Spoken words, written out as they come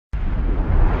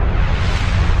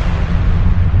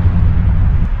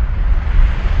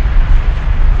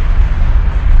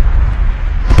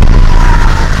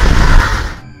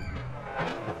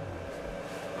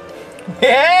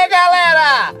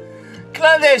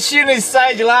Clandestino e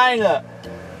Sideline.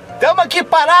 Estamos aqui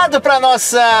parado para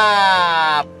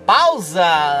nossa pausa.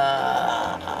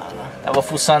 Tava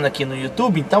fuçando aqui no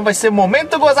YouTube, então vai ser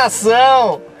Momento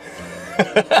Gozação.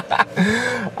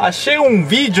 Achei um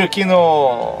vídeo aqui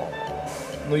no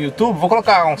YouTube, vou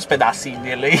colocar uns pedacinhos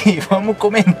dele aí e vamos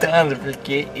comentando,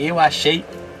 porque eu achei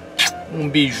um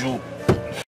biju.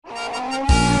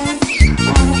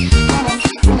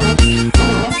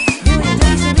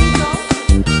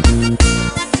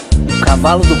 O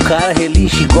cavalo do cara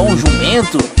relincha igual um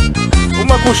jumento.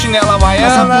 Uma com chinela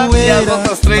havaiana e as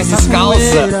outras três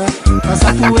descalças.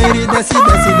 Passa poeira e desce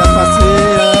da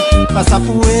faceira. Passa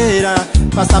poeira,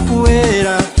 passa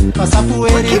poeira, passa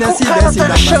poeira e desce da faceira.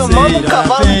 Tá chamando o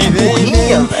cavalo de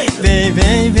burrinha, vem,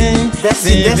 vem, vem,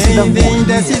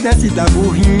 desce da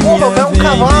burrinha. Pô, é um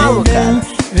cavalo, cara.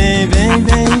 Vem, vem,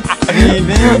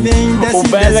 vem, desce. O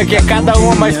velho aqui é cada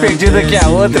uma mais perdida que a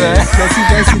outra, né?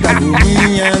 Desce da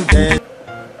burrinha.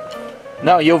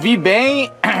 Não, e eu vi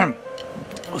bem.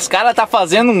 Os caras tá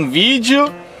fazendo um vídeo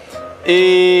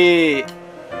e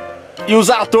os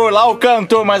atores lá, o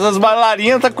cantor, mas as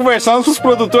bailarinas tá conversando com os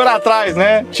produtores atrás,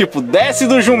 né? Tipo, desce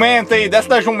do jumento aí, desce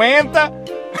da jumenta.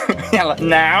 E ela,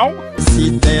 não.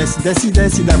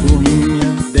 Desce da burrinha.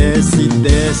 Desce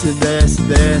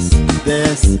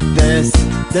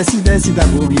da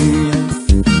burrinha.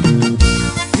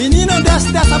 Menina,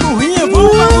 desce dessa burrinha,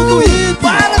 vamos lá no Twitter.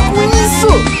 Para com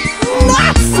isso!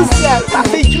 Nossa senhora, tá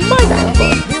feio demais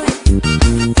agora.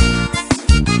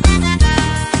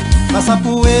 Passa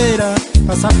poeira,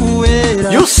 passa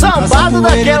poeira. E o sambado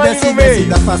daquela aí no meio?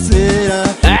 Da faceira.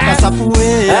 Passa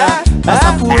poeira,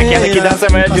 passa poeira. Aquela que dança a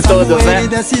melhor de todas, né?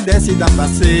 Desce da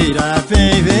faceira.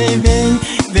 Vem, vem, vem,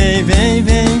 vem, vem,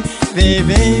 vem, vem,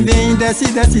 vem, vem, desce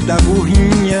da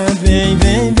burrinha. Vem,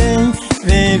 vem, vem,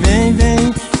 vem, vem,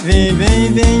 vem, vem,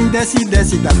 vem, vem, desce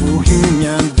da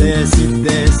burrinha. Desce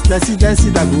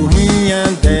da burrinha.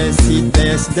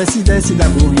 Desce da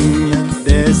burrinha.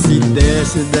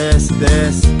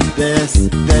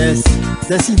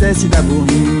 Desce da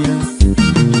burrinha.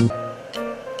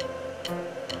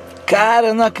 Cara,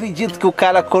 eu não acredito que o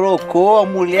cara colocou a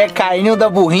mulher caindo da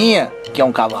burrinha, que é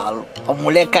um cavalo. A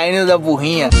mulher caindo da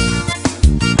burrinha.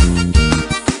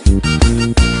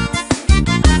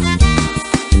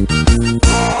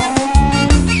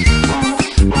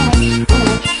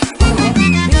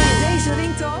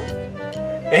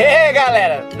 Ei,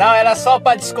 galera, não, era só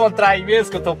pra descontrair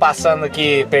mesmo que eu tô passando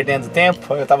aqui, perdendo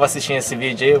tempo. Eu tava assistindo esse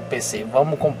vídeo aí, eu pensei,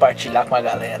 vamos compartilhar com a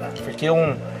galera. Porque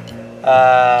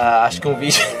acho que um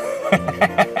vídeo...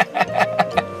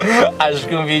 acho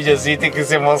que um vídeo assim tem que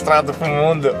ser mostrado pro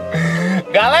mundo.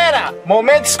 Galera,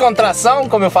 momento de descontração,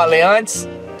 como eu falei antes.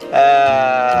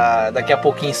 Daqui a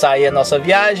pouquinho sai a nossa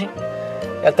viagem.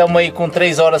 Já estamos aí com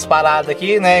 3 horas paradas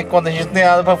aqui, né? Quando a gente não tem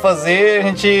nada pra fazer, a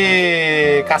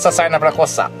gente caça a sarna pra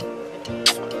coçar.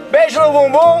 Beijo no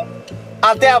bumbum.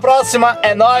 Até a próxima.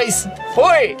 É nóis.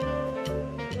 Fui!